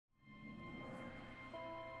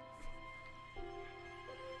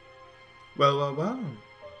Well.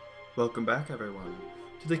 Welcome back, everyone,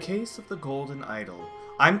 to the case of the Golden Idol.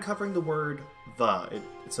 I'm covering the word the.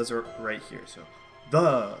 It says it right here, so.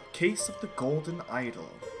 The case of the Golden Idol.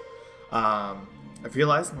 I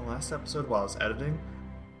realized in the last episode while I was editing,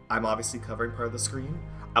 I'm obviously covering part of the screen.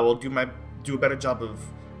 I will do a better job of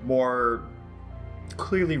more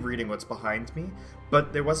clearly reading what's behind me,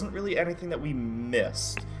 but there wasn't really anything that we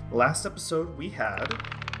missed. The last episode we had,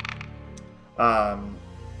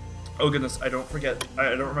 oh goodness, I don't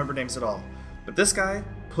remember names at all. But this guy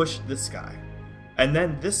pushed this guy. And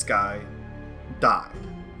then this guy died.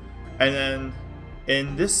 And then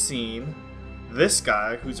in this scene, this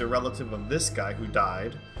guy, who's a relative of this guy who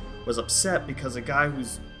died, was upset because a guy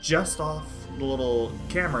who's just off the little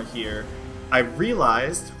camera here, I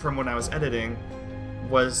realized from when I was editing,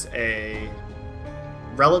 was a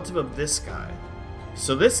relative of this guy.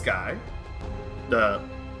 So this guy, the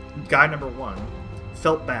guy number one,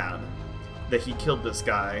 felt bad that he killed this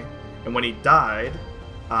guy, and when he died,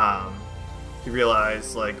 he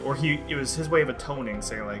realized, it was his way of atoning,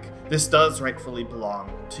 saying, this does rightfully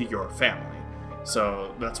belong to your family.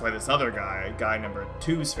 So that's why this other guy number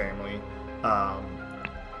two's family,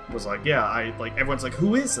 was everyone's like,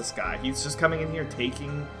 who is this guy? He's just coming in here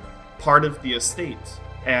taking part of the estate,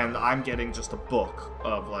 and I'm getting just a book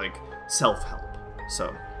of, self-help.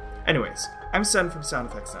 So, anyways, I'm S.E.N from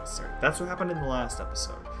SoundEffectsNecessary. That's what happened in the last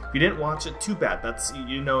episode. If you didn't watch it, too bad.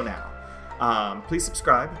 You know now. Please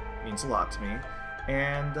subscribe. It means a lot to me.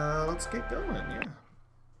 And let's get going, yeah.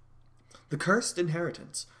 The Cursed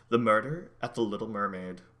Inheritance. The Murder at the Little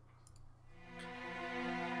Mermaid.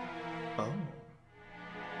 Oh.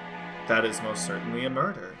 That is most certainly a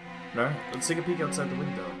murder. Alright, let's take a peek outside the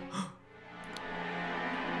window.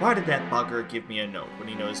 Why did that bugger give me a note when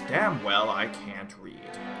he knows damn well I can't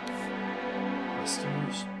read?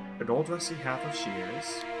 An old rusty half of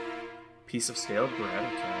shears. Piece of stale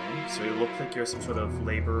bread, okay. So you look like you're some sort of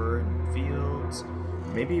laborer in fields.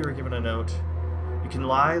 Maybe you were given a note. You can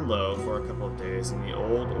lie low for a couple of days in the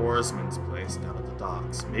old oarsman's place down at the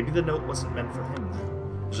docks. Maybe the note wasn't meant for him then.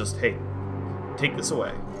 It was just, hey, take this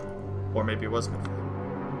away. Or maybe it was meant for him.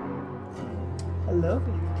 Hello,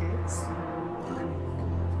 baby kids.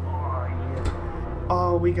 Oh, yeah.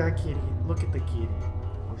 Oh, we got Kitty. Look at the kitty.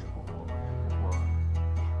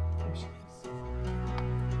 There she is.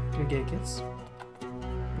 Can we get a kiss?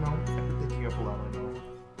 No, I put the tear below anyway.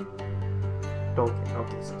 No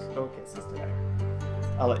kisses. No kisses today.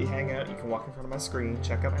 I'll let you hang out. You can walk in front of my screen,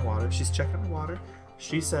 check out my water. She's checking out my water.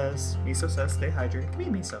 Miso says, stay hydrated. Come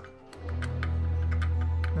here, Miso.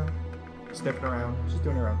 No. Sniffing around. She's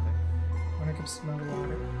doing her own thing. Wanna come smell the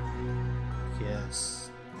water? Yes.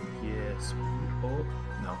 Yes. Oh,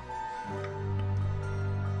 no.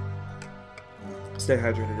 Stay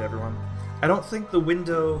hydrated, everyone. I don't think the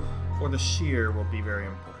window or the shear will be very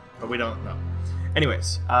important, but we don't know.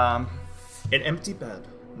 Anyways, an empty bed,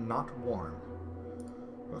 not warm.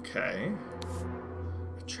 Okay.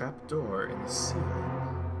 A trap door in the ceiling.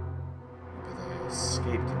 Maybe they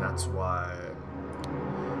escaped and that's why.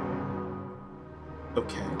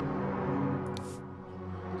 Okay.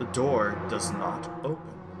 The door does not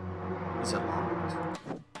open. Is it locked?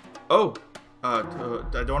 Oh! I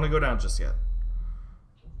don't want to go down just yet.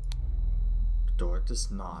 The door does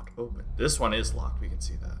not open. This one is locked, we can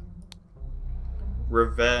see that.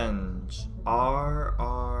 Revenge. R.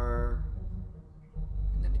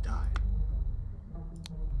 And then he died.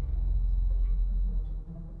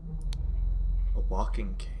 A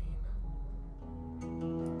walking cane.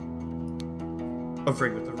 A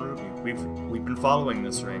ring with a ruby. We've been following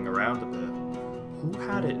this ring around a bit. Who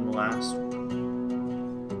had it in the last one?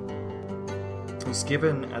 It was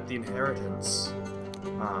given at the inheritance.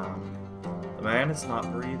 The man is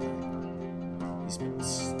not breathing. He's been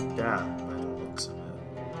stabbed by the looks of it.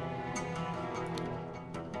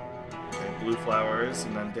 Okay, blue flowers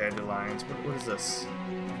and then dandelions. What is this?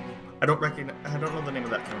 I don't know the name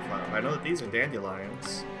of that kind of flower, but I know that these are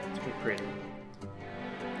dandelions. It's pretty pretty.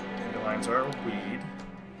 Dandelions are a weed.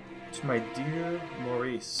 To my dear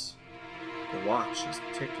Maurice, the watch is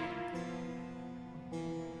ticking.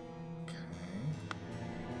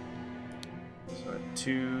 So at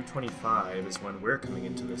 2:25 is when we're coming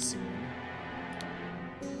into this scene.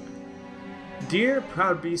 Dear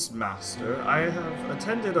Proud Beast Master, I have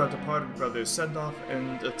attended our departed brother's send-off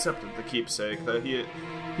and accepted the keepsake that he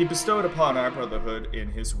bestowed upon our brotherhood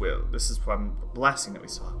in his will. This is from the last thing that we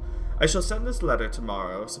saw. I shall send this letter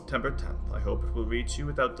tomorrow, September 10th. I hope it will reach you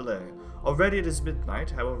without delay. Already it is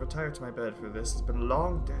midnight. I will retire to my bed, for this has been a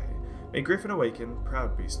long day. May Griffin awaken,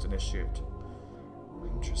 Proud Beast initiate.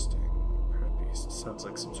 Interesting. Proud Beast sounds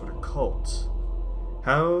like some sort of cult.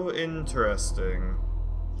 How interesting.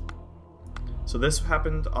 So this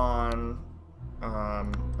happened on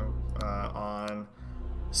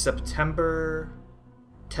September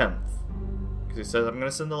 10th. Because he says, I'm going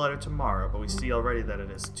to send the letter tomorrow, but we see already that it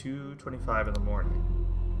is 2:25 in the morning.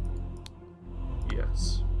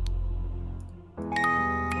 Yes.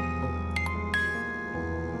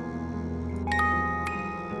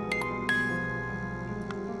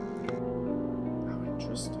 How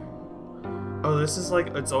interesting. Oh, this is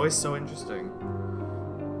like, it's always so interesting.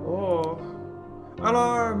 Oh.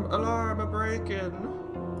 Alarm! Alarm! A break-in!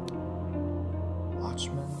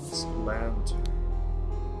 Watchman's lantern.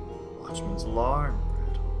 Watchman's alarm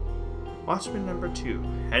riddle. Watchman number 2,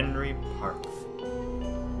 Henry Parker.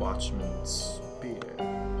 Watchman's spear.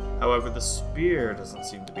 However, the spear doesn't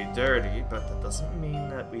seem to be dirty, but that doesn't mean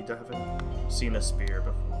that we haven't seen a spear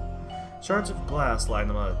before. Shards of glass line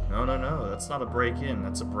the mud. No, no, no, that's not a break-in,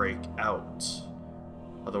 that's a break-out.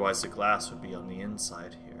 Otherwise the glass would be on the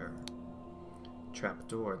inside here.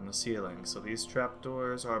 Trapdoor in the ceiling. So these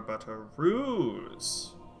trapdoors are but a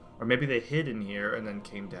ruse. Or maybe they hid in here and then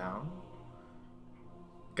came down.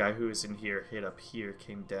 Guy who is in here hid up here,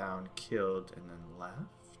 came down, killed, and then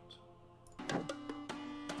left.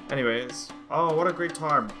 Anyways, oh, what a great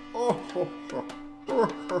time! Oh,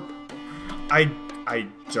 I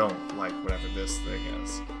don't like whatever this thing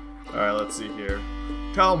is. All right, let's see here.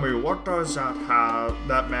 Tell me, what does that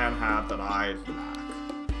man have that I lack?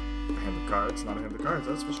 A hand of cards, not a hand of cards,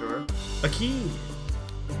 that's for sure. A key,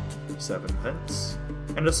 7 pence,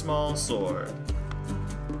 and a small sword.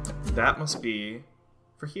 That must be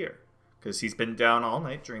for here, because he's been down all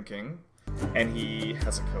night drinking, and he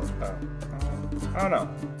has a coat. I don't know.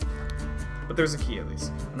 But there's a key at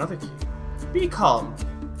least. Another key. Be calm,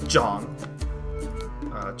 John.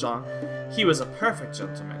 John. He was a perfect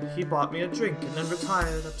gentleman. He bought me a drink and then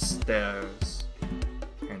retired upstairs.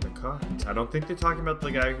 And a card. I don't think they're talking about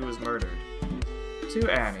the guy who was murdered.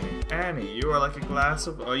 To Annie. Annie, you are like a glass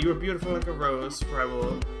of... Oh, you are beautiful like a rose, for I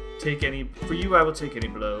will take any... For you I will take any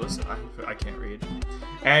blows. I can't read.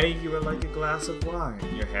 Annie, you are like a glass of wine.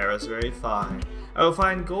 Your hair is very fine. I will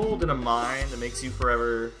find gold in a mine that makes you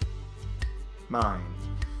forever mine.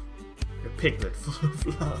 Your piglet full of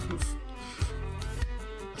love.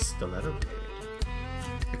 A stiletto blade.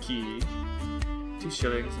 A key. 2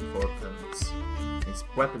 shillings and 4 pence. These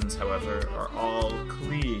weapons, however, are all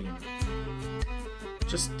clean.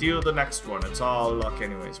 Just deal the next one. It's all luck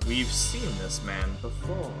anyways. We've seen this man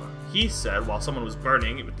before. He said while someone was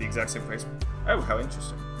burning it with the exact same face. Oh, how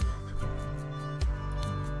interesting.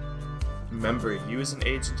 Remember, you as an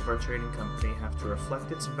agent of our trading company have to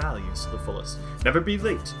reflect its values to the fullest. Never be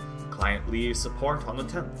late. Client leaves support on the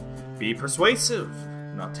 10th. Be persuasive.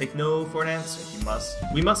 Do not take no for an answer.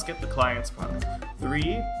 We must get the client's product. 3.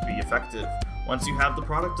 Be effective. Once you have the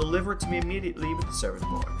product, deliver it to me immediately with the servant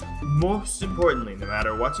boy. Most importantly, no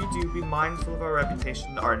matter what you do, be mindful of our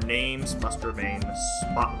reputation. Our names must remain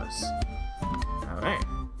spotless. Alright.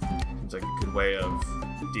 Seems like a good way of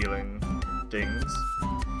dealing things.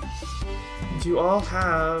 And you all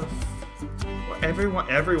have... Well,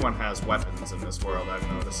 everyone has weapons in this world, I'm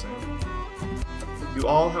noticing. You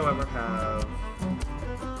all, however, have...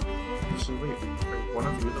 Actually, wait, one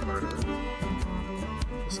of you the murderer.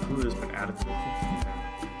 This clue has been added to the clue.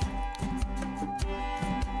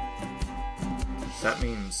 That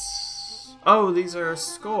means... Oh, these are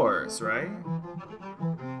scores, right?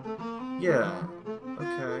 Yeah,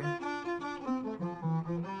 okay.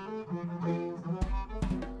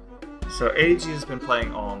 So AG has been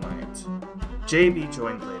playing all night. JB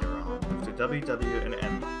joined later on, after WW and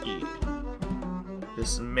ME.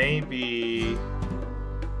 This may be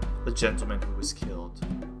the gentleman who was killed.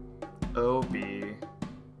 OB and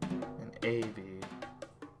AB.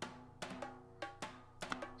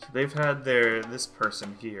 So they've had this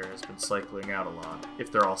person here has been cycling out a lot,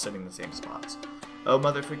 if they're all sitting in the same spots. Oh,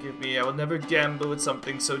 mother, forgive me, I will never gamble with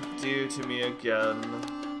something so dear to me again.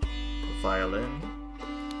 A violin,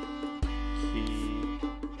 key,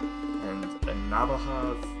 and a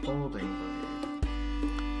Navajo folding blade.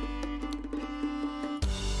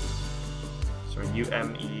 So are you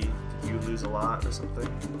ME? Did you lose a lot or something?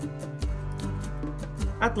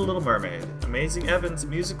 At the Little Mermaid, Amazing Evan's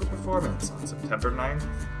musical performance on September 9th.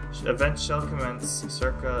 Event shall commence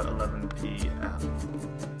circa 11 p.m.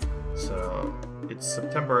 So it's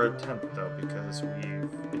September 10th though, because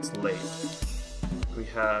it's late. We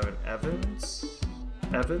have an Evans.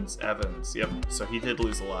 Yep. So he did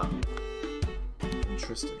lose a lot.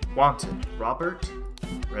 Interesting. Wanted, Robert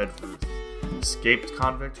Redruth. Escaped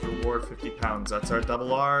convict, reward 50 pounds. That's our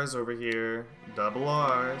double R's over here. Double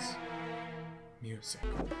R's. Music.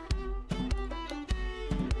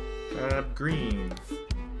 Green.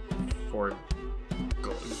 4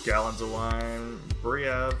 gallons of wine.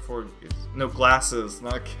 Bria for no glasses,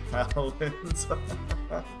 not gallons.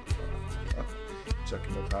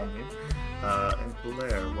 Checking the time here. And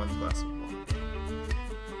Blair, 1 glass of wine.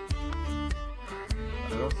 I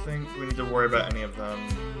don't think we need to worry about any of them.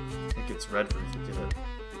 I think it's red roof to get it.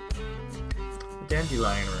 The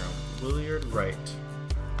Dandelion Room. Willard Wright.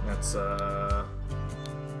 That's Willard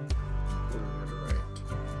Wright.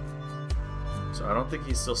 So I don't think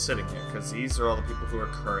he's still sitting here, because these are all the people who are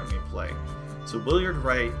currently playing. So Willard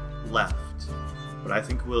Wright left, but I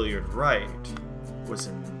think Willard Wright was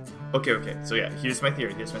in... Okay, so yeah, here's my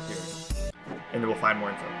theory, And then we'll find more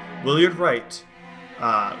info. Willard Wright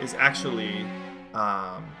is actually...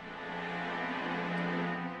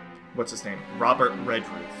 what's his name? Robert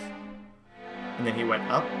Redruth. And then he went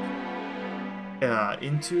up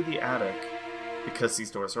into the attic, because these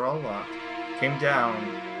doors are all locked, came down,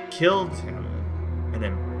 killed him, and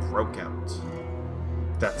then broke out.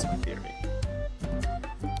 That's my theory.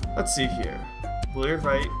 Let's see here. Willard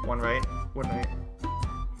Wright, one right.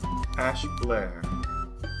 Ash Blair.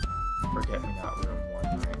 Forget Me Not Room, 1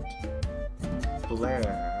 right. Blair.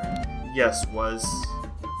 Yes, was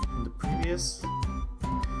in the previous.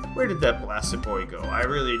 Where did that blasted boy go? I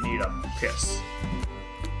really need a piss.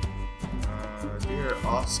 Dear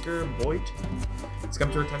Oscar Boyd, it's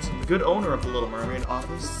come to our attention that the good owner of the Little Mermaid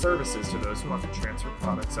offers services to those who want to transfer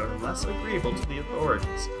products that are less agreeable to the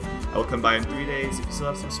authorities. I will come by in 3 days. If you still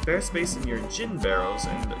have some spare space in your gin barrels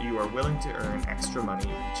and you are willing to earn extra money,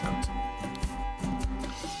 reach out to me.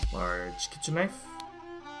 Large kitchen knife.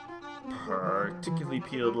 Partially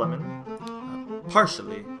peeled lemon.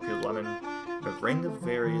 Partially peeled lemon. A ring of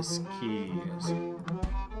various keys.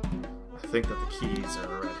 I think that the keys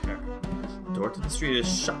are a red herring. The door to the street is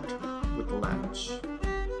shut with the latch.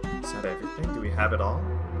 Is that everything? Do we have it all?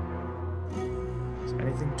 Is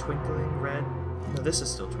anything twinkling red? No, this is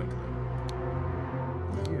still twinkling.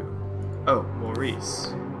 You. Oh,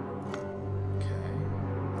 Maurice. Okay.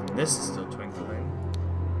 And this is still twinkling.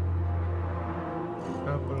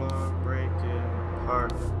 Up along, breaking,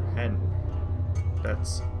 apart, Henry.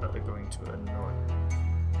 That's going to annoy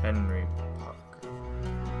Henry Parker.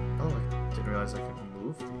 Oh, I didn't realize I could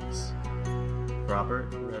move these.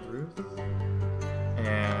 Robert Redruth.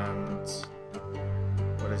 And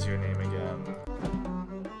what is your name again?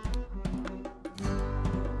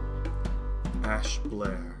 Ash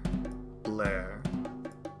Blair. Blair.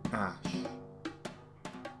 Ash.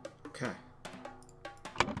 Okay.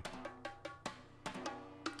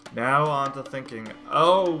 Now on to thinking,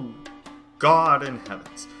 oh God in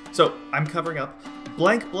heavens. So I'm covering up.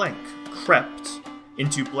 Blank Blank crept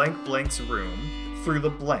into Blank Blank's room through the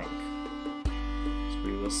blank. So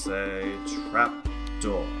we will say trap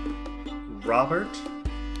door. Robert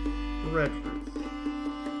Redruth.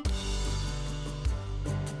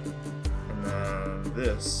 And then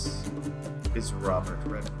this is Robert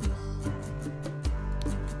Redruth,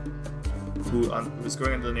 who was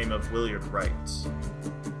going under the name of Willard Wright.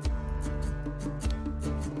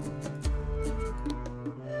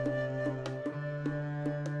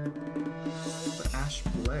 But Ash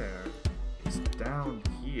Blair is down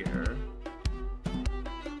here.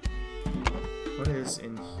 What is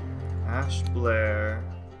in here? Ash Blair,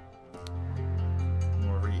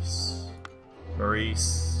 Maurice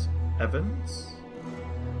Evans?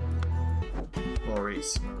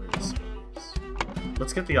 Maurice.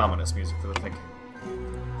 Let's get the ominous music for the thinking.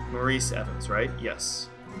 Maurice Evans, right? Yes.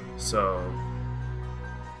 So,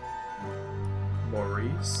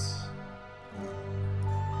 Maurice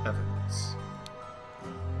Evans.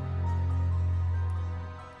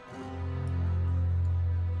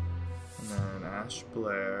 And then Ash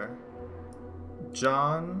Blair.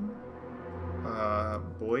 John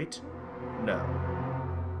Boyd? No.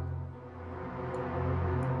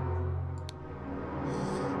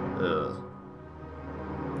 Ugh.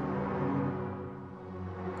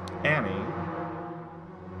 Annie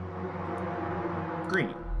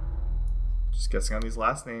Green. Just guessing on these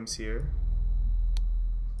last names here.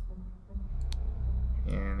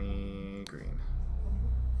 Annie Green.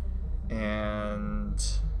 And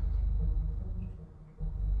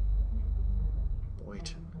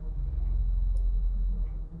Boyton.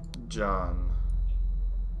 John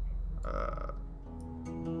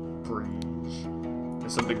Breege.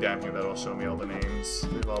 There's something down here that'll show me all the names.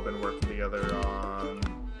 We've all been working together on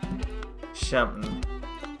Shelton.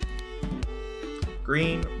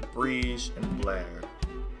 Green, Breege, and Blair.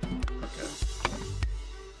 Okay.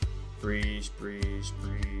 Breege. Okay.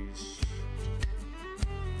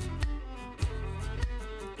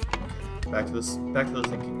 Back to the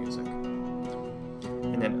thinking music.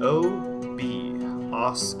 In And then O.B.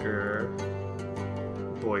 Oscar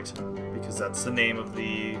Boyton, because that's the name of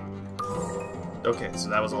the... Okay, so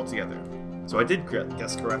that was all together. So I did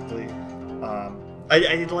guess correctly. I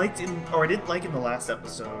didn't like in the last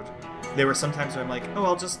episode, there were some times where I'm like, oh,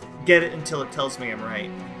 I'll just get it until it tells me I'm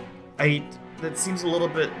right. That seems a little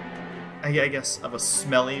bit, I guess, of a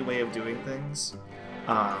smelly way of doing things.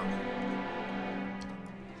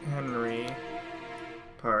 Henry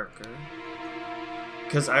Parker.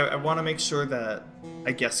 Because I want to make sure that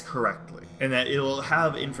I guess correctly, and that it'll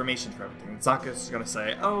have information for everything. It's not just going to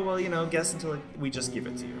say, oh, well, you know, guess until we just give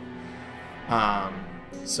it to you.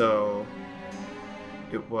 So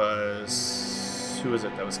it was... Who was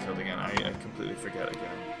it that was killed again? I completely forget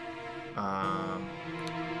again.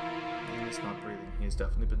 He's not breathing. He's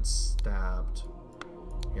definitely been stabbed.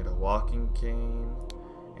 He had a walking cane.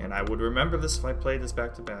 And I would remember this if I played this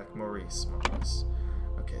back-to-back. Maurice.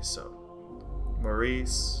 Okay, so...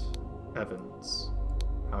 Maurice Evans.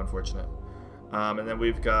 How unfortunate. And then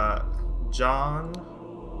we've got John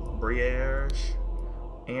Brierge,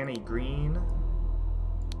 Annie Green,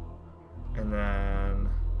 and then...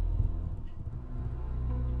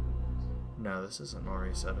 No, this isn't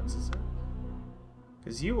Maurice Evans, is it?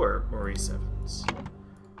 Because you were Maurice Evans.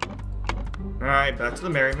 Alright, back to the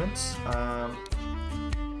merriments.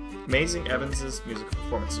 Amazing Evans' musical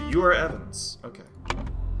performance. So you are Evans. Okay.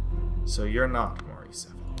 So you're not Maurice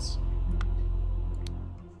Evans.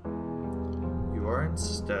 You are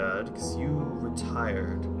instead, because you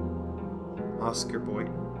retired, Oscar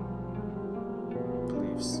Boyton.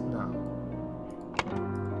 Believes no.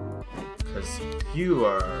 Because you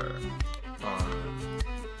are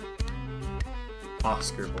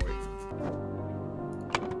Oscar Boyton.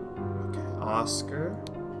 Okay, Oscar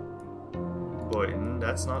Boyton.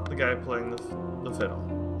 That's not the guy playing the fiddle.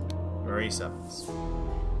 Maurice Evans.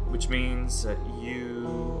 Which means that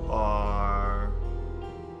you are...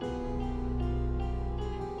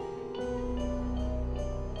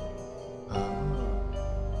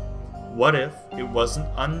 What if it wasn't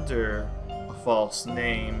under a false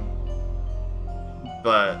name,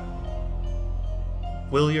 but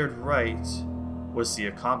Williard Wright was the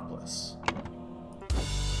accomplice?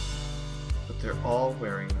 But they're all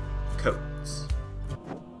wearing coats.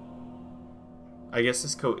 I guess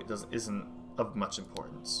this coat isn't of much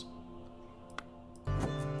importance.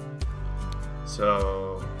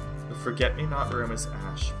 So, the Forget-Me-Not room is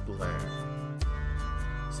Ash Blair.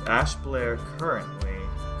 Is Ash Blair currently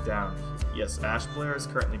down here? Yes, Ash Blair is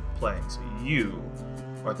currently playing, so you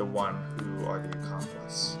are the one who are the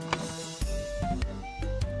accomplice.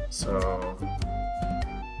 So,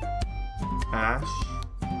 Ash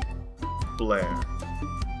Blair.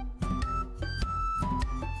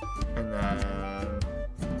 And then...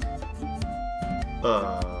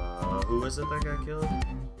 who is it that got killed?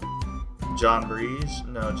 John Breege?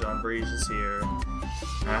 No, John Breege is here.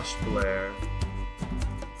 Ash Blair.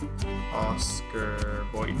 Oscar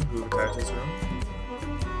Boyton, who retired to his room.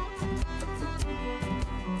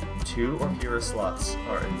 2 or fewer slots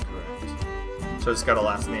are incorrect. So I just got a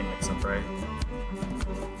last name mix up, right?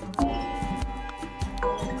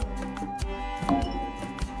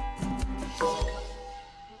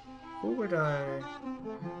 Who would I...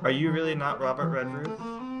 Are you really not Robert Redruth?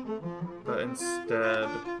 But instead...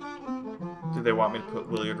 Do they want me to put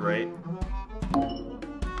Williard Wright?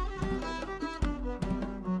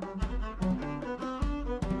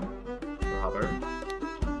 Robert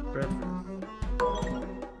Redruth.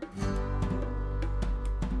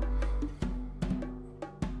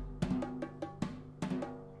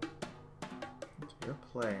 You're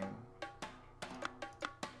playing.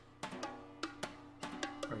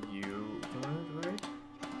 Are you Williard Wright?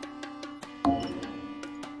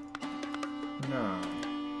 No.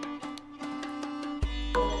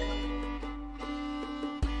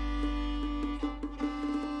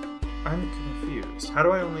 I'm confused. How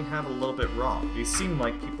do I only have a little bit wrong? These seem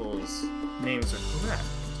like people's names are correct.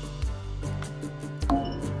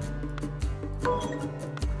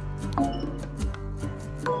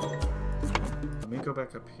 Let me go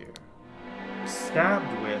back up here.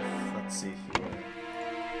 Stabbed with, let's see here.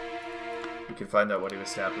 We can find out what he was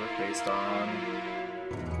stabbed with based on...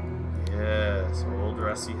 Yes, old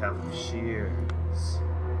rusty half of shears.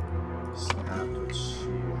 Stabbed with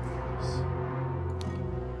shears.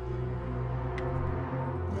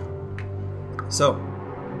 So,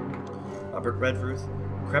 Robert Redruth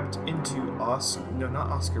crept into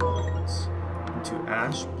Oscar Boyton's, into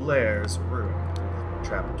Ash Blair's room through the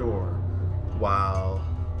trapdoor, while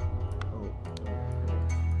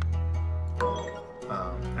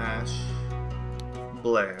Ash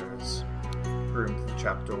Blair's room through the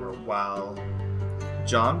trapdoor, while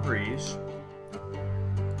John Breege,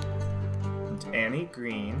 and Annie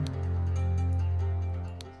Green,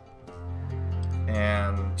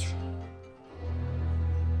 and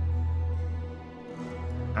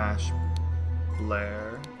Ash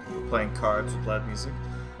Blair playing cards with loud music.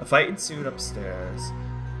 A fight ensued upstairs,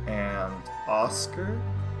 and Oscar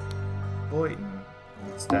Boynton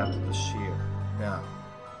stabbed with a shield. Yeah.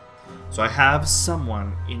 So I have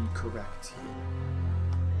someone incorrect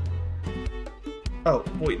here. Oh,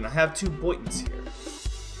 Boynton. I have 2 Boytons here.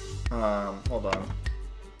 Hold on.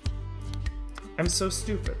 I'm so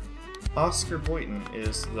stupid. Oscar Boynton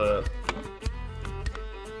is the...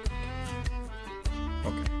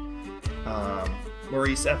 Okay.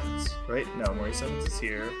 Maurice Evans, right? No, Maurice Evans is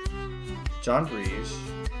here. John Breege.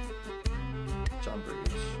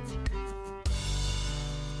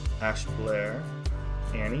 Ash Blair.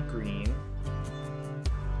 Annie Green.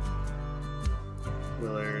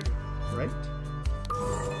 Willard Wright.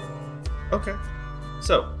 Okay.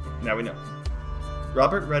 So, now we know.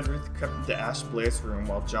 Robert Redruth crept into Ash Blair's room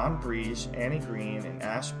while John Breege, Annie Green, and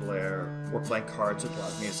Ash Blair were playing cards with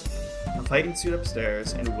loud music. A fight ensued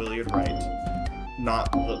upstairs, and Willard Wright, not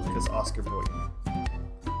because Oscar Boynton.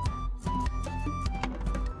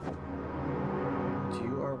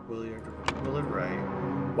 You are Willard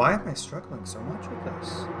Wright. Why am I struggling so much with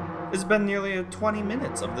this? It's been nearly 20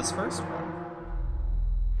 minutes of this first one.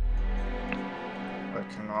 I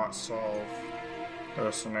cannot solve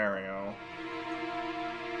a scenario.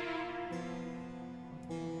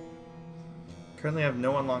 Currently I have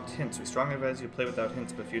no unlocked hints. We strongly advise you to play without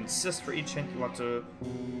hints, but if you insist for each hint you want to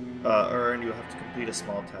earn, you will have to complete a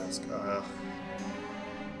small task.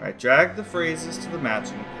 Alright, drag the phrases to the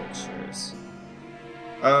matching pictures.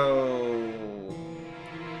 Oh...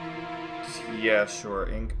 Yeah, sure.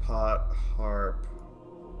 Inkpot, harp,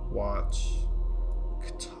 watch,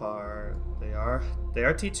 guitar. They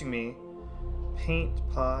are teaching me. Paint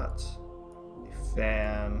pot, a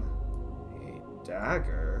fan, a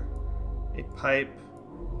dagger, a pipe,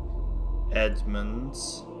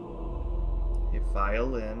 Edmonds, a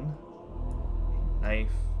violin, a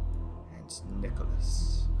knife, and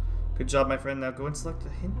Nicholas. Good job, my friend. Now go and select a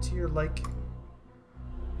hint to your liking.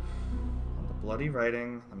 On the bloody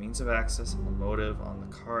writing, the means of access, and the motive on the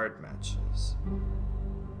card matches.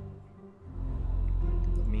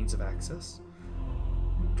 The means of access?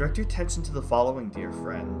 Direct your attention to the following, dear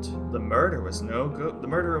friend. The murderer was no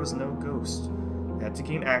ghost. You had to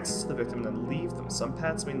gain access to the victim and then leave them. Some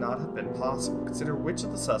paths may not have been possible. Consider which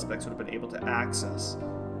of the suspects would have been able to access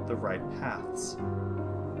the right paths.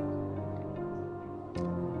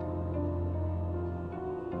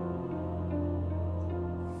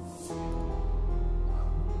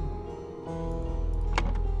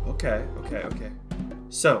 Okay.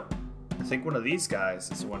 So, I think one of these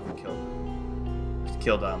guys is the one who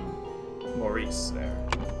killed Maurice there.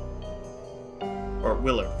 Or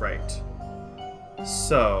Willard, right.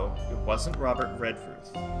 So, it wasn't Robert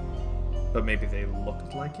Redruth. But maybe they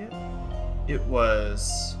looked like it? It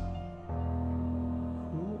was...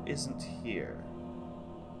 Who isn't here?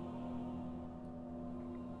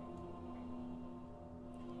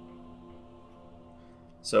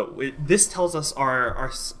 So, this tells us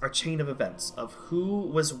our chain of events of who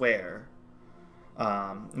was where.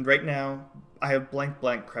 And right now, I have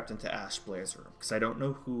blank crept into Ash Blair's room because I don't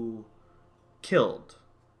know who killed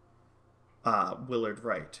Willard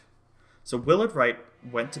Wright. So Willard Wright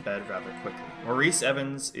went to bed rather quickly. Maurice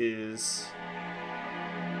Evans is...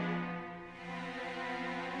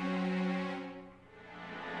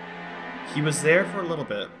 He was there for a little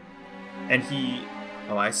bit, and he...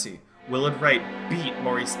 Oh, I see. Willard Wright beat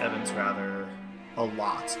Maurice Evans rather a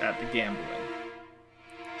lot at the gambling.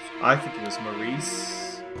 So I think it was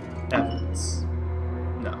Maurice Evans.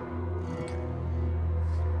 No. Okay.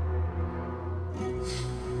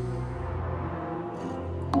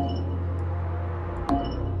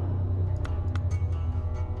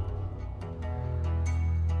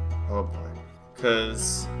 Oh boy.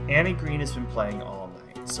 Because Annie Green has been playing all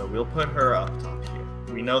night, so we'll put her up top here.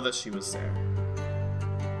 We know that she was there.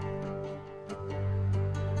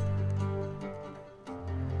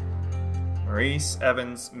 Maurice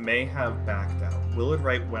Evans may have backed out. Willard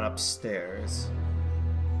Wright went upstairs.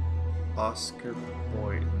 Oscar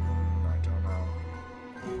Boynton, I don't know.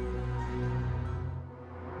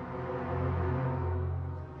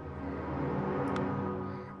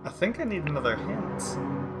 I think I need another hint.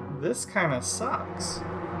 This kind of sucks.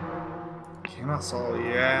 Cannot solve it.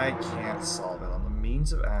 Yeah, I can't solve it. On the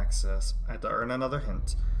means of access, I have to earn another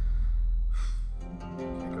hint.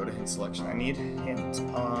 Okay, go to hint selection. I need hint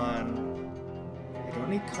on... I don't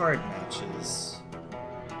need card matches.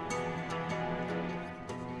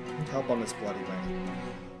 help on this bloody way.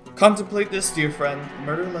 Contemplate this, dear friend.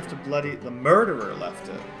 The murderer left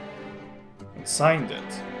it and signed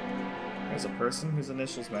it. As a person whose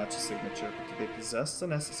initials match his signature, but do they possess the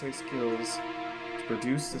necessary skills to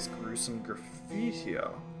produce this gruesome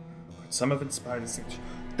graffitio? Could some have inspired his signature?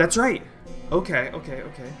 That's right! Okay.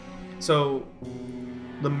 So,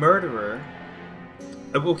 the murderer...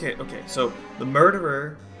 Okay, so the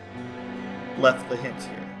murderer left the hint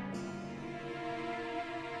here.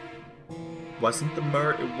 It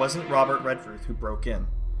wasn't Robert Redruth who broke in.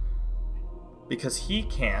 Because he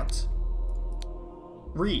can't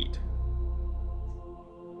read.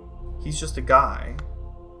 He's just a guy.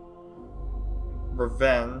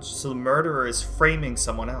 Revenge. So the murderer is framing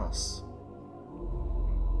someone else.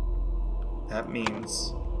 That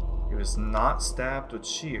means he was not stabbed with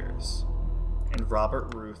shears. And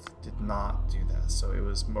Robert Ruth did not do that. So it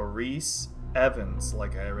was Maurice Evans,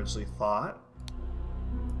 like I originally thought.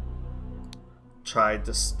 Tried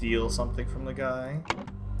to steal something from the guy.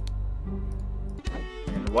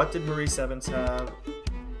 And what did Maurice Evans have?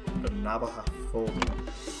 The Navajo folder.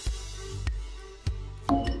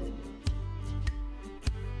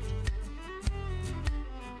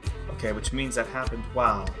 Okay, which means that happened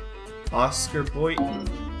while Oscar Boynton,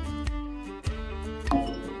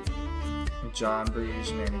 John Breege,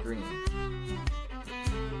 and Annie Green.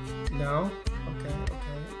 No? Okay.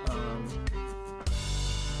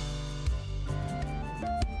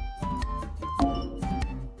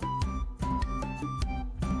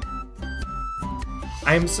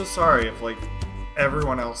 I am so sorry if, like,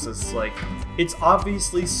 everyone else is like, it's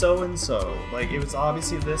obviously so and so. Like, it was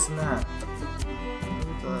obviously this and that.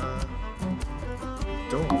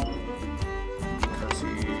 Door. Because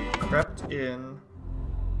he crept in.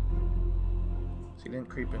 So he didn't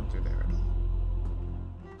creep in through there at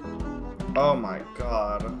all. Oh my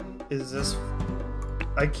god. Is this...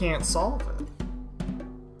 I can't solve it.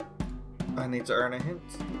 I need to earn a hint.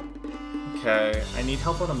 Okay, I need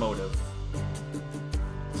help on a motive.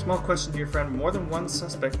 Small question, dear friend. More than one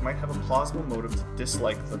suspect might have a plausible motive to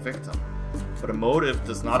dislike the victim. But a motive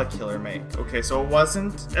does not a killer make. Okay, so it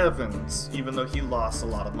wasn't Evans, even though he lost a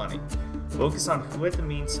lot of money. Focus on who had the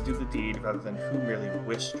means to do the deed rather than who merely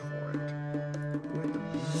wished for it. Who had the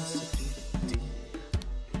means to do the deed?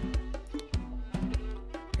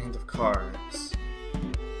 Hand of cards.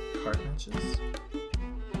 Card matches?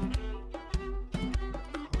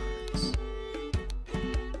 Cards.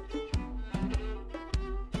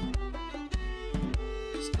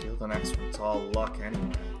 Just deal the next one. It's all luck anyway.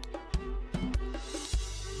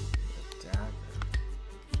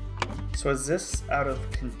 So is this out of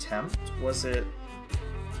contempt? Was it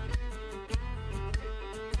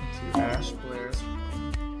into Ash Blair's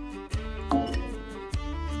room?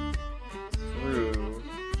 Through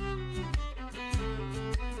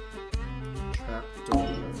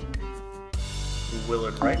trapdoor.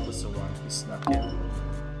 Willard Wright was the one who snuck in.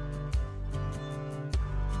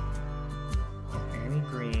 Annie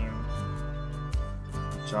Green,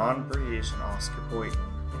 John Breege, and Oscar Boynton.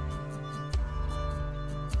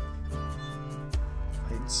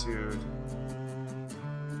 Sued,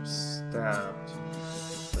 stabbed,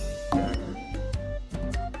 dagger.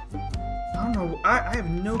 I don't know. I have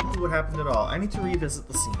no clue what happened at all. I need to revisit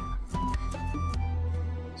the scene.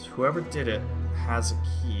 So whoever did it has a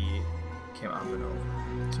key. Came up and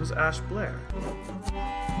over. So it was Ash Blair,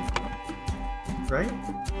 right?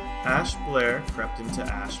 Ash Blair crept into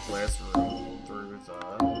Ash Blair's room through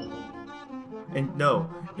the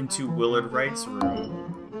into Willard Wright's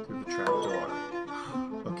room through the trapdoor.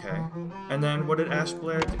 Okay. And then what did Ash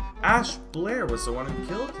Blair do? Ash Blair was the one who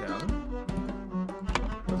killed him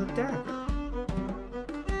with a dagger.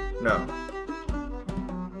 No.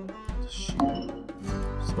 Shoot.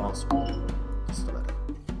 Small sword. Stiletto.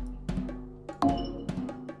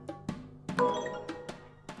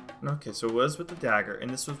 Okay, so it was with the dagger, and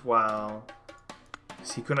this was while...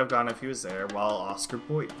 he couldn't have gone if he was there, while Oscar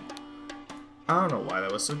Boynton. I don't know why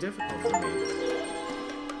that was so difficult for me.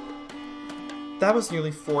 That was nearly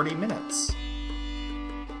 40 minutes.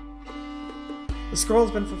 The scroll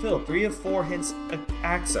has been fulfilled. 3 of 4 hints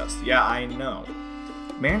accessed. Yeah, I know.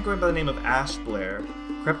 A man going by the name of Ash Blair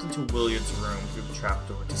crept into Willard's room through the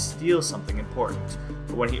trapdoor to steal something important.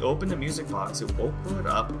 But when he opened the music box, it woke Willard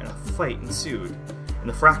up and a fight ensued. In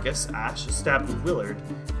the fracas, Ash stabbed Willard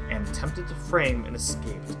and attempted to frame an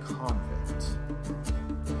escaped convict.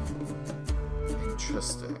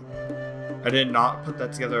 Interesting. I did not put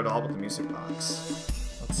that together at all with the music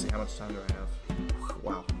box. Let's see, how much time do I have?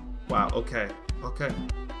 Wow. Wow, okay. Okay.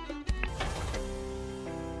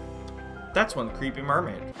 That's one creepy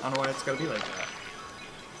mermaid. I don't know why it's gotta be like that.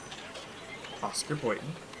 Oscar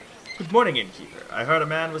Boynton. Good morning, innkeeper. I heard a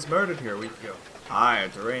man was murdered here a week ago. Aye, a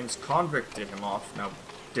deranged convict did him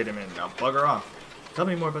in. Now bugger off. Tell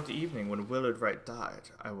me more about the evening when Willard Wright died.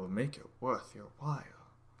 I will make it worth your while.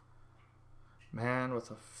 Man with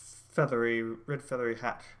a red feathery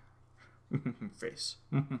hat. Face.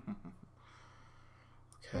 Okay.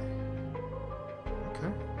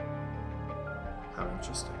 Okay. How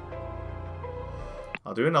interesting.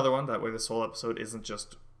 I'll do another one, that way this whole episode isn't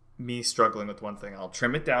just me struggling with one thing. I'll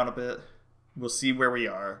trim it down a bit. We'll see where we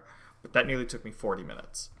are. But that nearly took me 40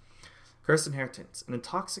 minutes. Cursed Inheritance. An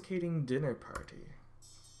intoxicating dinner party.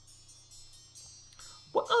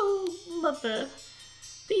 Whoa, mother.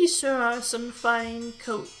 These sure are some fine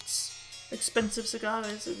coats. Expensive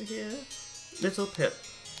cigars in here. Little Pip.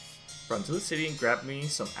 Run to the city and grab me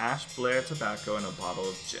some Ash Blair tobacco and a bottle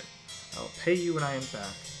of gin. I will pay you when I am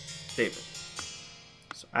back. David.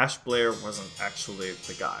 So Ash Blair wasn't actually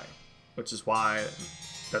the guy, which is why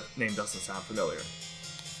that name doesn't sound familiar.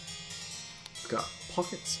 We've got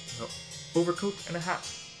pockets, no, overcoat and a hat.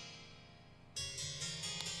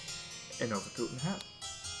 An overcoat and a hat.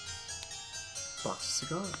 Box of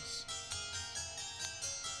cigars.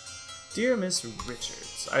 Dear Miss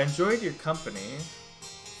Richards, I enjoyed your company.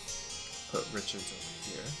 Put Richards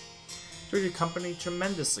over here. Enjoyed your company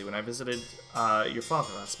tremendously when I visited your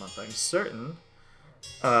father last month. I'm certain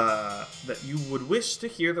that you would wish to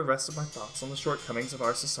hear the rest of my thoughts on the shortcomings of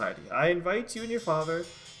our society. I invite you and your father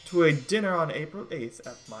to a dinner on April 8th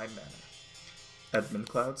at my manor. Edmund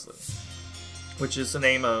Cloudsley. Which is the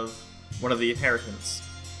name of one of the inheritants.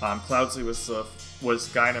 Cloudsley was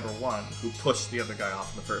guy number 1 who pushed the other guy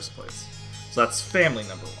off in the first place. So that's family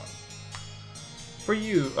number 1. For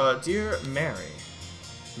you, dear Mary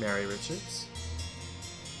Richards.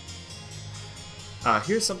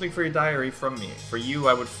 Here's something for your diary from me. For you,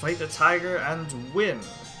 I would fight a tiger and win.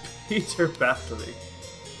 Peter Bathley.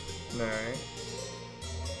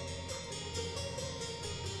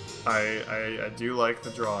 Alright. I do like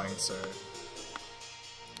the drawing, sir.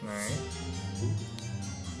 Alright.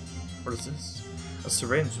 What is this? A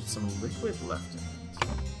syringe with some liquid left in it.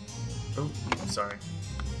 Oh, I'm sorry.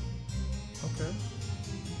 Okay.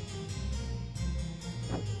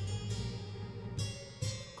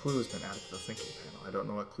 Clue has been added to the thinking panel. I don't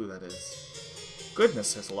know what clue that is.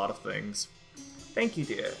 Goodness, there's a lot of things. Thank you,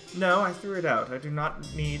 dear. No, I threw it out. I do not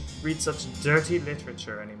read such dirty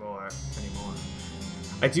literature anymore.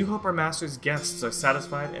 I do hope our master's guests are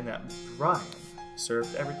satisfied and that Brian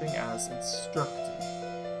served everything as instructed.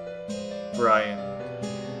 Brian.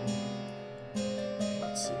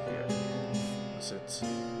 Let's see here. Is it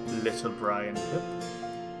Little Brian Pip?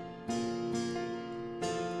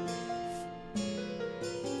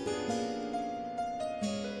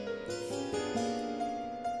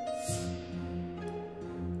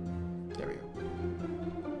 There we go.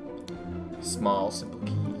 Small, simple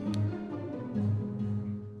key.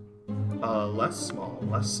 Less small,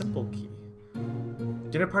 less simple key.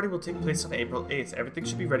 Dinner party will take place on April 8th. Everything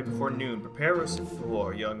should be ready before noon. Prepare roasted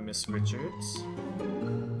for young Miss Richards.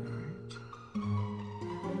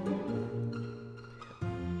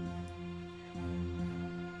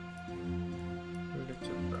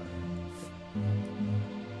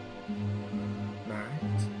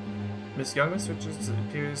 Miss Richards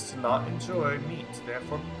appears to not enjoy meat,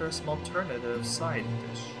 therefore prepare some alternative side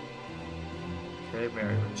dish. Okay,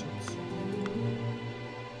 Mary Richards.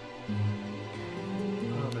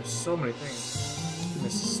 Oh, there's so many things.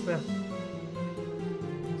 Mrs. Smith.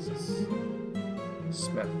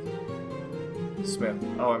 Smith.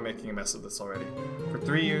 Oh, I'm making a mess of this already. For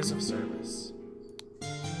 3 years of service.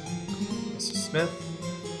 Mrs. Smith.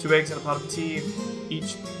 2 eggs and a pot of tea.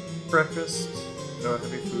 Each breakfast. No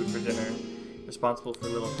heavy food for dinner. Responsible for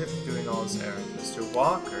little Pip doing all his errands. Mr.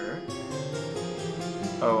 Walker.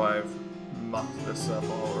 Oh, I've mucked this up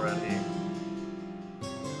already.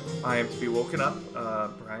 I am to be woken up.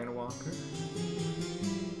 Brian Walker.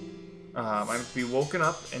 I'm to be woken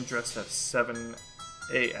up and dressed at 7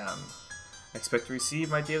 a.m. I expect to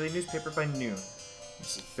receive my daily newspaper by noon.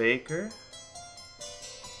 Mrs. Baker.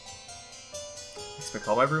 I expect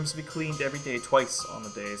all my rooms to be cleaned every day, twice on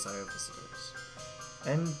the days I have visitors.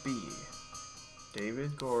 N.B.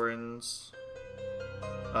 David Gorin's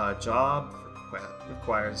job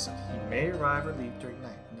requires that he may arrive or leave during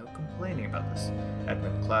night. No complaining about this.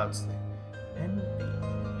 Edmund Cloudsley. N.B.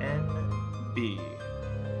 N.B.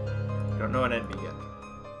 Don't know an N.B. yet.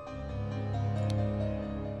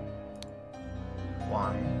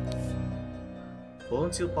 Wine. Full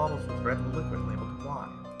and sealed bottle with red liquid labeled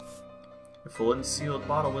wine. A full and sealed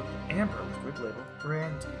bottle with amber liquid labeled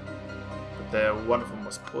brandy. But one of them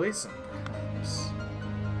was poison, perhaps.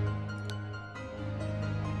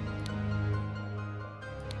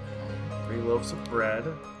 few loaves of bread,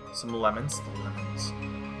 some lemons,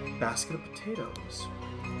 basket of potatoes,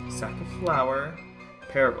 sack of flour,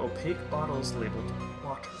 pair of opaque bottles labeled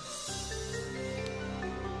water,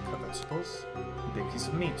 cut vegetables, a big piece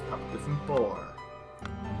of meat, probably from boar.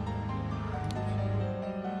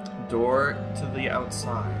 Door to the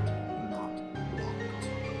outside, not locked.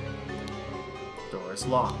 Door is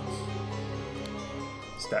locked.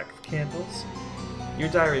 Stack of candles. Your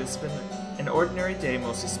diary has been an ordinary day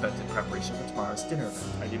mostly spent in preparation for tomorrow's dinner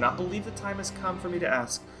event. I do not believe the time has come for me to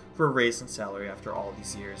ask for a raise in salary after all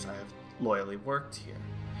these years I have loyally worked here.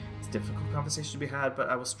 It's a difficult conversation to be had, but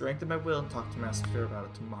I will strengthen my will and talk to Master about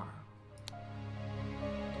it tomorrow.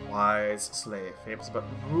 Wise slave. Fables about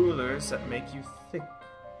rulers that make you think.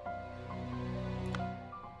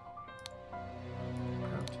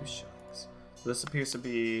 Around 2 shillings. So this appears to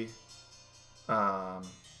be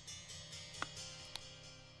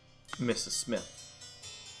Mrs. Smith.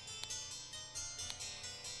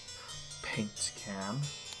 Paint can.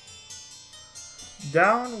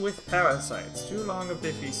 Down with parasites. Too long have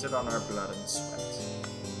they feasted on our blood and sweat.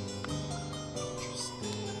 Interesting.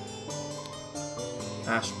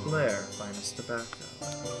 Ash Blair, finest tobacco.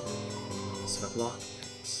 Set of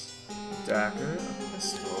lockpicks. Dagger, a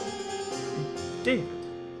pistol. David.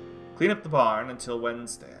 Clean up the barn until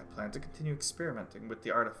Wednesday. I plan to continue experimenting with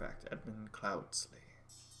the artifact, Edmund Cloudsley.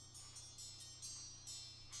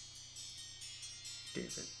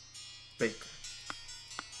 David Baker.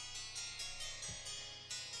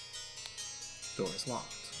 Door is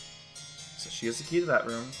locked. So she has the key to that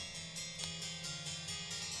room.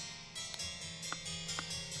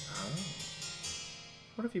 Oh.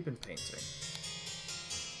 What have you been painting?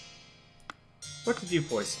 What did you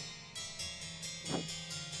poison?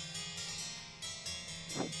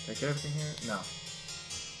 Did I get everything here? No.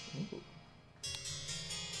 Ooh.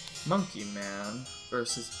 Monkey Man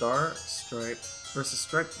versus Striped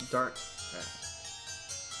Dart Hat.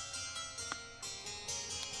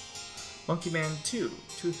 Monkey Man 2,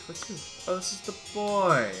 tooth for tooth. Oh, this is the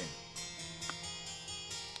boy.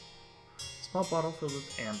 Small bottle filled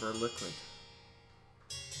with amber liquid.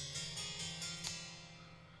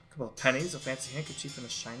 A couple of pennies, a fancy handkerchief, and a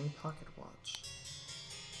shiny pocket watch.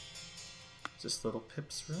 Is this little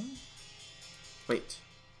Pip's room? Wait.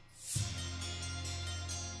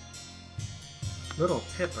 Little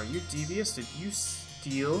Pip, are you devious? Did you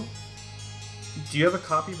steal? Do you have a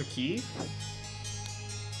copy of a key?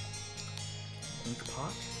 Ink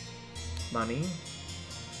pot? Money?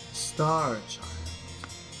 Star Child.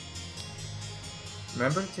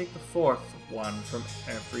 Remember to take the 4th one from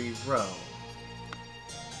every row.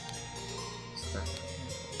 Stack of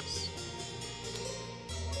candles.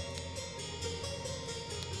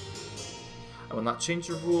 I will not change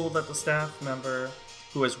the rule that the staff member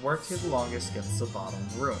who has worked here the longest gets the bottom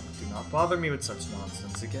room. Do not bother me with such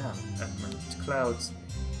nonsense again. Edmund Cloudsley.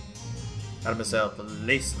 Mademoiselle, the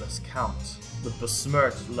laceless count, the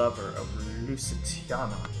besmirched lover of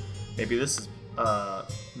Lusitiana. Maybe this is,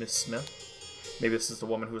 Miss Smith? Maybe this is the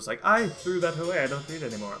woman who was like, I threw that away, I don't read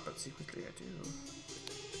anymore, but secretly I do.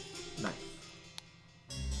 Knife.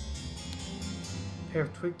 A pair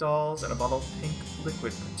of twig dolls and a bottle of pink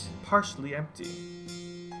liquid, partially empty.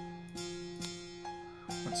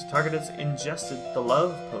 Once the target has ingested the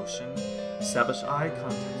love potion, establish eye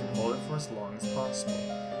contact and hold it for as long as possible.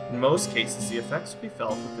 In most cases, the effects will be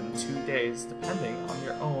felt within 2 days, depending on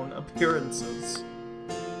your own appearances.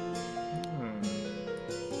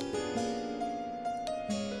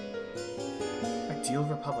 Ideal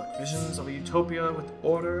Republic, visions of a utopia with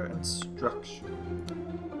order and structure.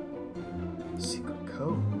 Secret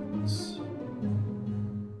codes.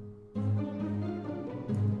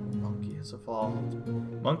 Monkey has evolved.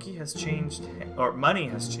 Monkey has changed, or money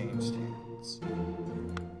has changed hands.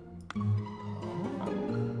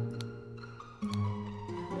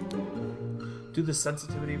 Due to the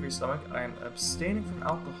sensitivity of your stomach, I am abstaining from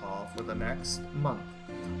alcohol for the next month.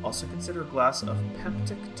 Also consider a glass of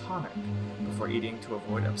peptic tonic before eating to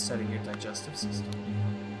avoid upsetting your digestive system.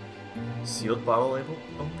 Sealed bottle labeled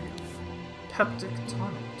opium. Peptic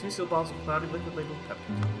tonic. 2 sealed bottles of cloudy liquid labeled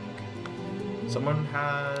peptic tonic. Someone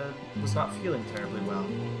was not feeling terribly well.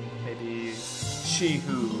 Maybe she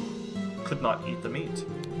who could not eat the meat.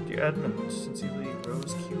 Dear Edmund, sincerely,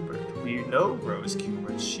 Rose Kubert. We know Rose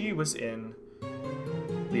Kubert. She was in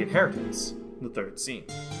The Inheritance, the 3rd scene.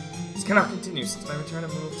 This cannot continue. Since my return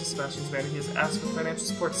and move to Sebastian's Manor, he has asked for financial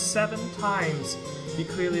support 7 times. He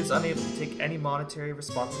clearly is unable to take any monetary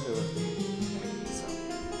responsibility. So,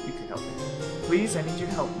 you can help me. Please, I need your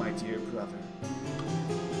help, my dear brother.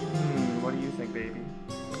 What do you think, baby?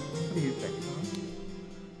 What do you think,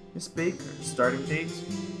 huh? Miss Baker, starting date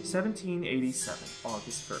 1787,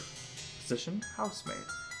 August 1st. Position, housemaid.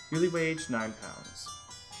 Yearly wage, £9.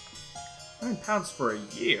 £9 for a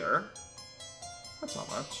year? That's not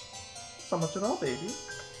much. That's not much at all, baby.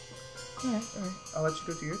 Alright. I'll let you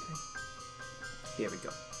go do your thing. Here we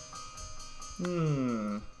go.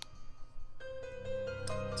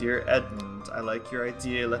 Dear Edmund, I like your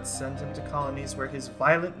idea. Let's send him to colonies where his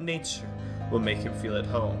violent nature will make him feel at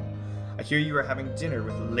home. I hear you are having dinner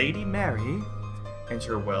with Lady Mary and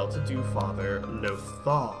her well-to-do father,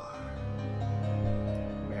 Lothar.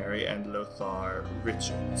 Mary and Lothar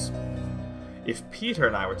Richards. If Peter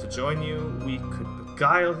and I were to join you, we could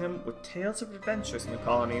beguile him with tales of adventures in the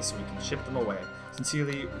colonies so we can ship them away.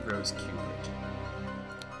 Sincerely, Rose Cupid.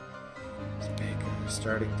 Baker,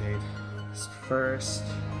 starting date first,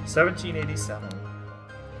 1787.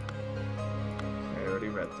 I already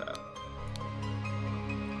read that.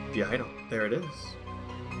 The idol, there it is.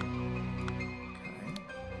 Okay.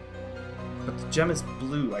 But the gem is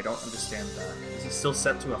blue, I don't understand that. Is it still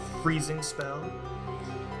set to a freezing spell?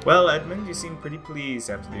 Well, Edmund, you seem pretty pleased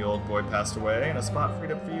after the old boy passed away, and a spot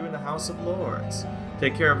freed up for you in the House of Lords.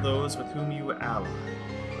 Take care of those with whom you ally.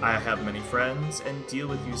 I have many friends, and will deal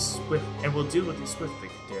with you swiftly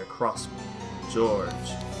if you dare cross me. George,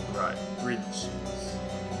 right, Bridges.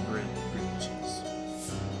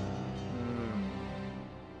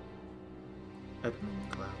 Edmund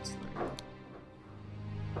Cloudsley.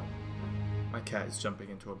 My cat is jumping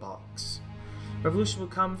into a box. Revolution will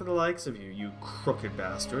come for the likes of you, you crooked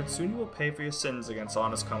bastard. Soon you will pay for your sins against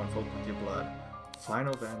honest common folk with your blood.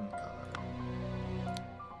 Final Vanguard.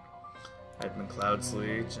 Edmund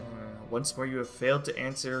Cloudsley, once more you have failed to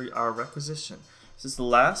answer our requisition. This is the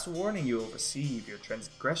last warning you will receive. Your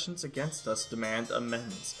transgressions against us demand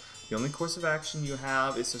amends. The only course of action you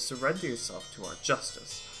have is to surrender yourself to our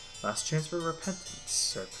justice. Last chance for repentance,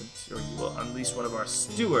 serpent, or we will unleash one of our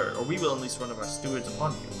stewards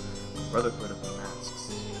upon you. Brotherhood of the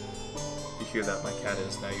Masks. You hear that? My cat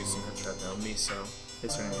is now using her treadmill. Miso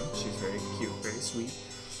is her name. She's very cute, very sweet.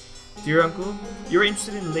 Dear uncle, you're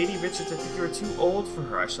interested in Lady Richards. I think you are too old for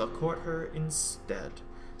her. I shall court her instead.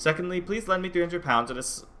 Secondly, please lend me £300. It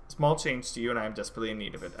is small change to you, and I am desperately in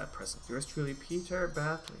need of it at present. Yours truly, Peter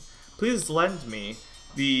Batley. Please lend me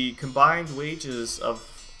the combined wages of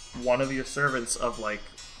one of your servants of, like,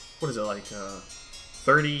 what is it, like,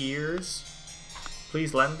 30 years?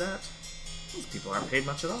 Please lend that. These people aren't paid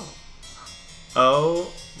much at all.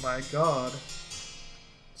 Oh my god.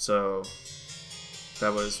 So,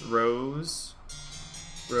 that was Rose.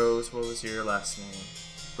 Rose, what was your last name?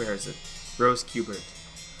 Where is it? Rose Cubert.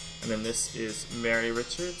 And then this is Mary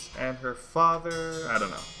Richards, and her father, I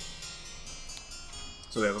don't know.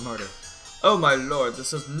 So we have a murder. Oh my lord,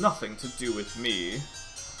 this has nothing to do with me.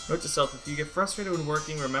 Note to self, if you get frustrated when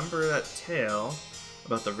working, remember that tale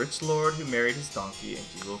about the rich lord who married his donkey, and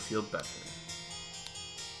you will feel better.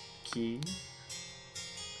 Key.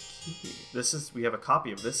 This is, we have a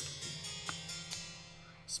copy of this key.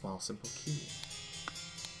 Small, simple key.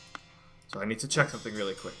 So I need to check something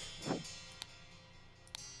really quick.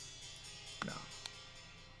 No.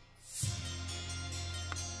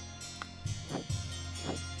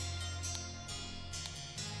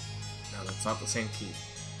 No, that's not the same key.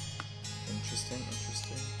 Interesting,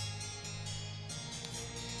 interesting.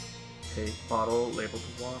 A bottle labeled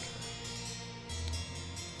water.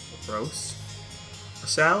 Gross. A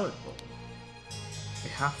salad bowl. A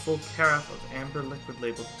half-full carafe of amber liquid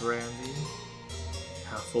labeled brandy. A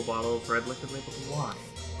half-full bottle of red liquid labeled wine.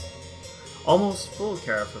 Almost full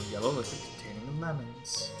carafe of yellow liquid containing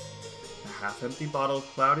lemons. A half-empty bottle of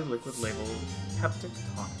cloudy liquid labeled peptic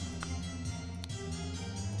tonic.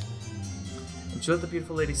 I'm sure that the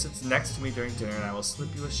beautiful lady sits next to me during dinner, and I will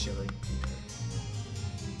slip you a shilling, Peter.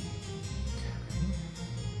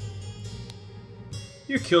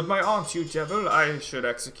 You killed my aunt, you devil! I should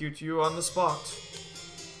execute you on the spot.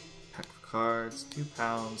 Pack of cards,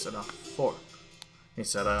 £2, and a fork. He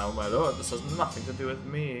said, oh my lord, this has nothing to do with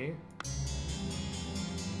me.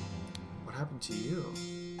 What happened to you?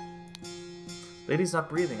 Lady's not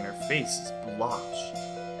breathing, her face is blotched.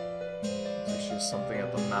 So she has something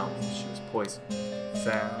at the mouth. She was poisoned.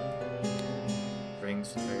 Fan.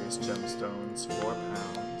 Rings with various gemstones,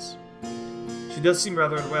 £4. She does seem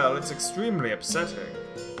rather unwell. It's extremely upsetting.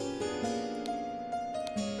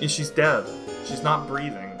 She's dead. She's not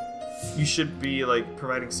breathing. You should be, like,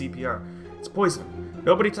 providing CPR. It's poison.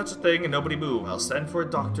 Nobody touch a thing and nobody move. I'll send for a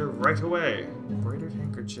doctor right away. Embroidered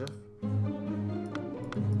handkerchief.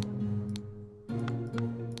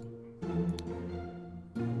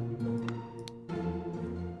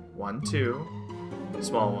 One, two.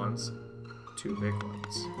 Small ones. 2 big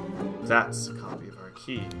ones. That's a copy of our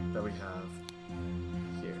key that we have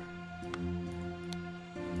here.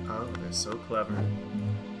 Oh, they're so clever.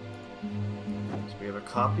 So we have a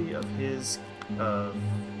copy of his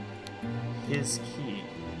key.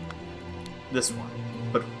 This one.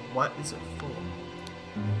 But what is it for?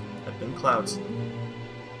 I've been clouds.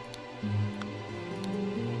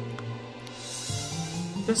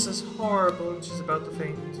 This is horrible, and she's about to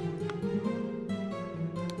faint.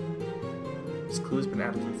 This clue's been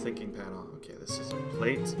added to the thinking panel. Okay, this is a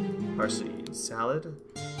plate, partially eaten salad,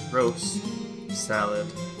 roast, salad,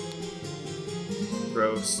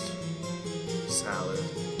 roast, salad,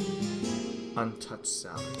 untouched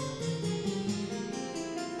salad.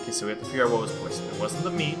 Okay, so we have to figure out what was poisoned. It wasn't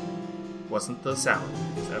the meat, it wasn't the salad,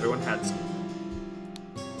 because everyone had some.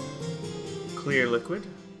 Clear liquid,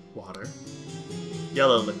 water.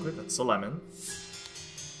 Yellow liquid, that's the lemon.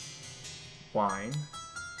 Wine.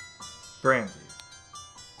 Brandy.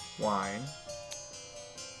 Wine.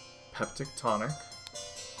 Peptic tonic.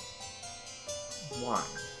 Wine.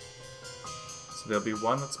 So there'll be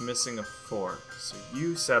one that's missing a fork. So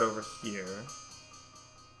you sat over here.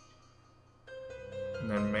 And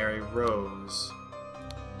then Mary Rose.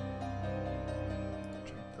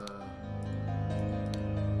 Drink the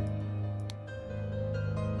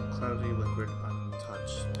cloudy liquid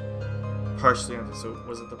untouched. Partially untouched. So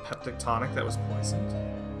was it the peptic tonic that was poisoned?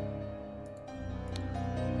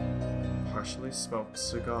 Partially smoked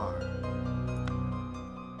cigar.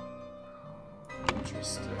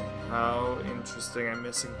 Interesting. How interesting. I'm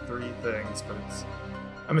missing 3 things, but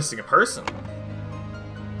I'm missing a person.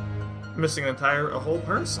 I'm missing a whole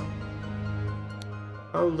person.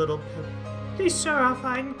 Oh, little Pip. These sure are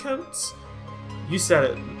fine coats. You said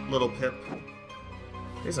it, little Pip.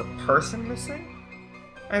 There's a person missing?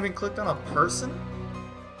 I haven't clicked on a person?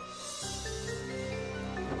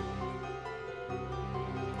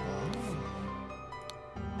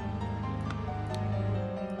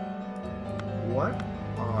 What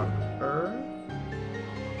on earth?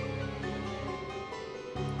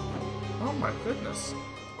 Oh my goodness.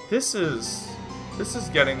 This is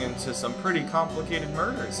getting into some pretty complicated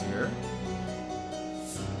murders here.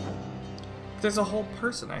 There's a whole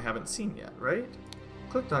person I haven't seen yet, right?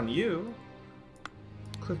 Clicked on you.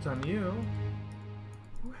 Clicked on you.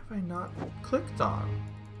 Who have I not clicked on?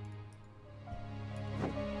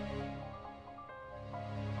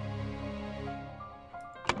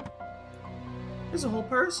 There's a whole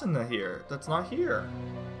person here that's not here.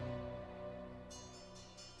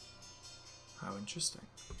 How interesting.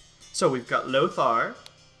 So we've got Lothar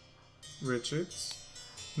Richards,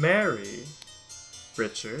 Mary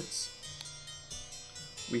Richards,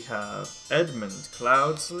 we have Edmund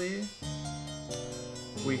Cloudsley,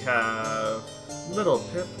 we have Little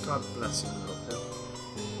Pip, God bless you, Little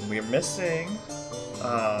Pip. We're missing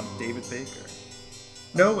David Baker.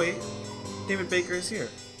 No, wait, David Baker is here,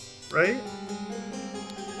 right?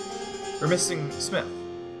 We're missing Smith.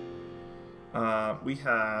 We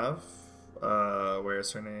have,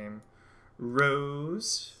 where's her name?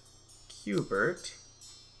 Rose Hubert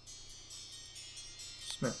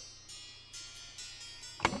Smith.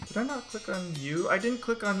 Did I not click on you? I didn't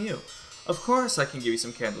click on you. Of course I can give you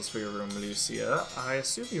some candles for your room, Lucia. I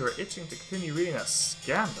assume you were itching to continue reading that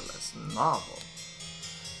scandalous novel.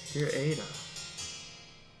 Dear Ada.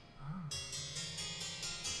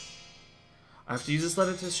 I have to use this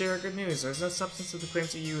letter to share good news. There is no substance to the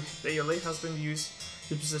claims that your late husband used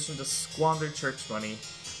his position to squander church money.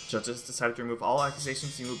 Judges decided to remove all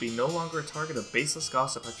accusations and you will be no longer a target of baseless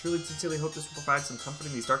gossip. I truly sincerely hope this will provide some comfort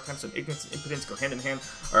in these dark times when ignorance and impotence go hand in hand.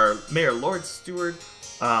 May our Lord steward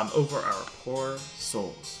over our poor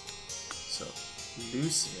souls. So,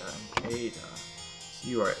 Lucia and Ada. So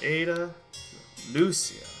you are Ada,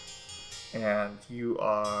 Lucia, and you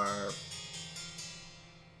are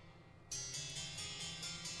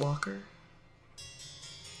Walker.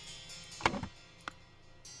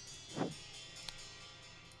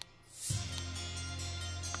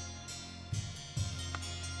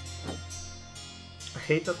 I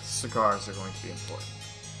hate that the cigars are going to be important.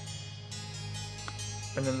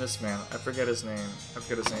 And then this man, I forget his name.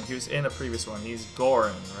 He was in a previous one. He's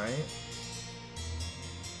Gorin, right?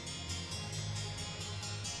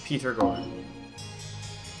 Peter Gorin.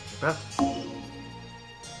 Peter Bat.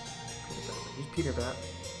 Who's Peter Bat?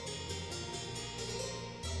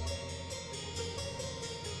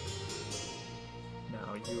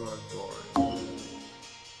 No, you are Gorin.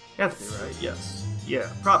 You have to be right, yes. Yeah,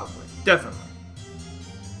 probably. Definitely.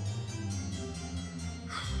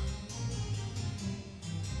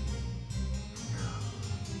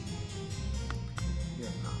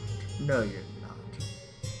 No, you're not.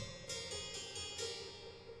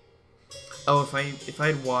 Oh, if I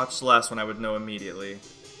had watched the last one, I would know immediately.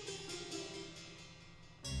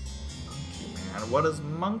 Monkey Man. What does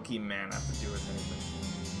Monkey Man have to do with anything?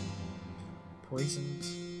 Poisoned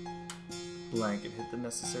blanket. Hit the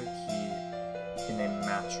necessary key in a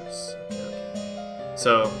mattress. Okay.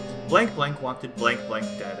 So, blank blank wanted blank blank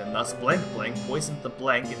dead, and thus blank blank poisoned the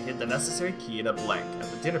blank and hid the necessary key in a blank. At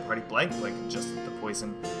the dinner party, blank blank ingested the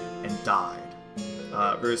poison and died.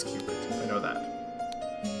 Where's Cupid? I know that.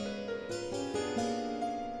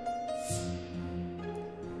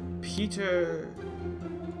 Peter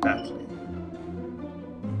Batley.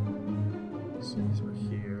 So these were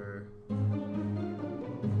here.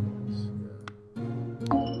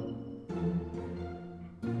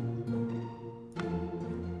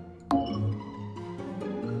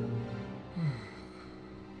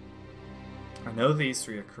 I know these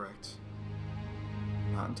three are correct.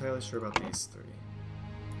 I'm not entirely sure about these three.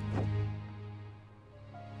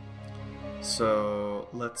 So,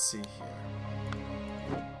 let's see here.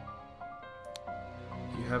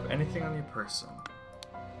 Do you have anything on your person?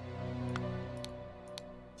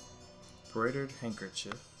 Embroidered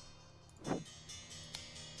handkerchief.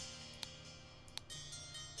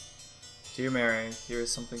 Dear Mary, here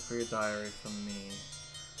is something for your diary from me.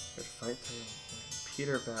 Good fight to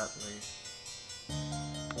Peter Batley.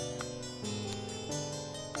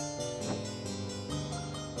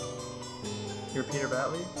 You're Peter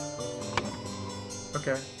Batley?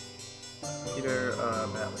 Okay. Peter,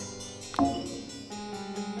 Batley.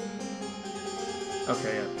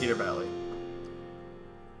 Okay, yeah, Peter Batley.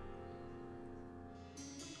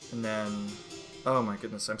 And then... Oh my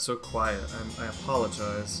goodness, I'm so quiet. I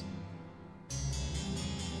apologize.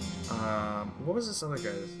 What was this other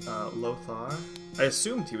guy? Lothar? I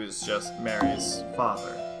assumed he was just Mary's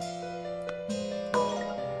father.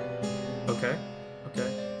 Okay,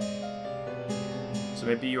 okay. So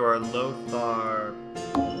maybe you are Lothar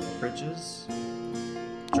Bridges?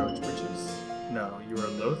 George Bridges? No, you are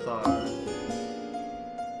Lothar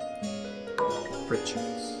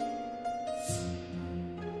Richards.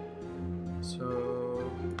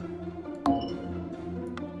 So...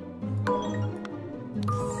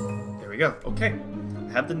 there we go. Okay.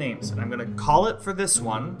 I have the names, and I'm gonna call it for this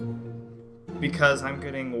one because I'm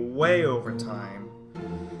getting way over time.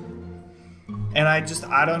 And I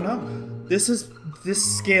don't know. This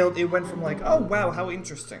scaled, it went from like, oh wow, how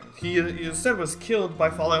interesting. He instead was killed by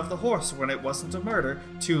falling off the horse when it wasn't a murder,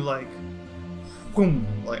 to like, boom,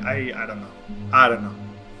 like, I don't know.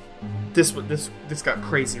 This got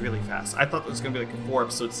crazy really fast. I thought it was gonna be like a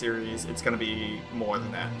 4-episode series. It's gonna be more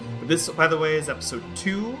than that. But this, by the way, is episode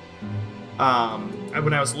 2.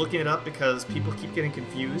 When I was looking it up, because people keep getting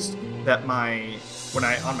confused that on my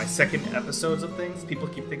second episodes of things, people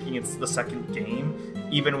keep thinking it's the second game,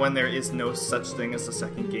 even when there is no such thing as the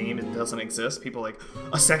second game. It doesn't exist. People are like,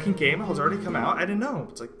 a second game has already come out? I didn't know.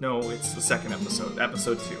 It's like, no, it's the second episode,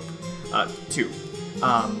 episode 2.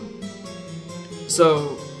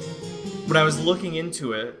 So when I was looking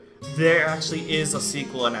into it, there actually is a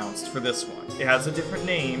sequel announced for this one. It has a different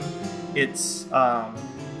name. It's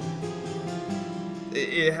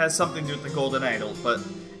it has something to do with the Golden Idol, but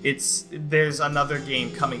there's another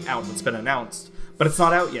game coming out that's been announced, but it's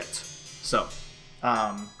not out yet. So,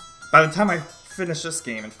 by the time I finish this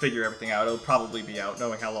game and figure everything out, it'll probably be out,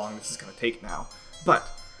 knowing how long this is going to take now. But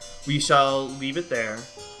we shall leave it there.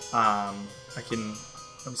 Let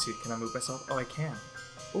me see, can I move myself? Oh, I can.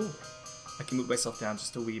 Oh, I can move myself down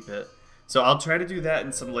just a wee bit. So I'll try to do that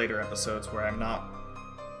in some later episodes where I'm not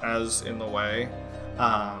as in the way.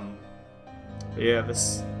 But yeah,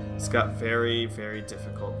 this got very, very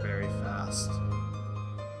difficult very fast.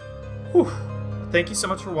 Whew. Thank you so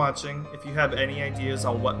much for watching. If you have any ideas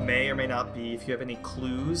on what may or may not be, if you have any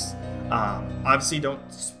clues, obviously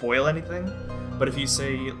don't spoil anything, but if you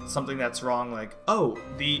say something that's wrong, like, oh,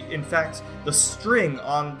 in fact, the string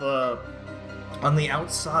on the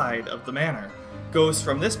outside of the manor goes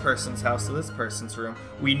from this person's house to this person's room,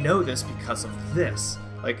 we know this because of this.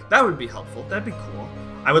 Like, that would be helpful. That'd be cool.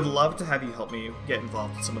 I would love to have you help me get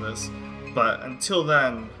involved in some of this. But until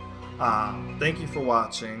then, thank you for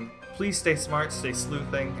watching. Please stay smart, stay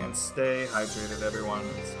sleuthing, and stay hydrated, everyone.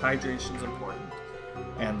 Hydration's important.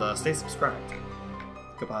 And stay subscribed.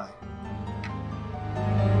 Goodbye.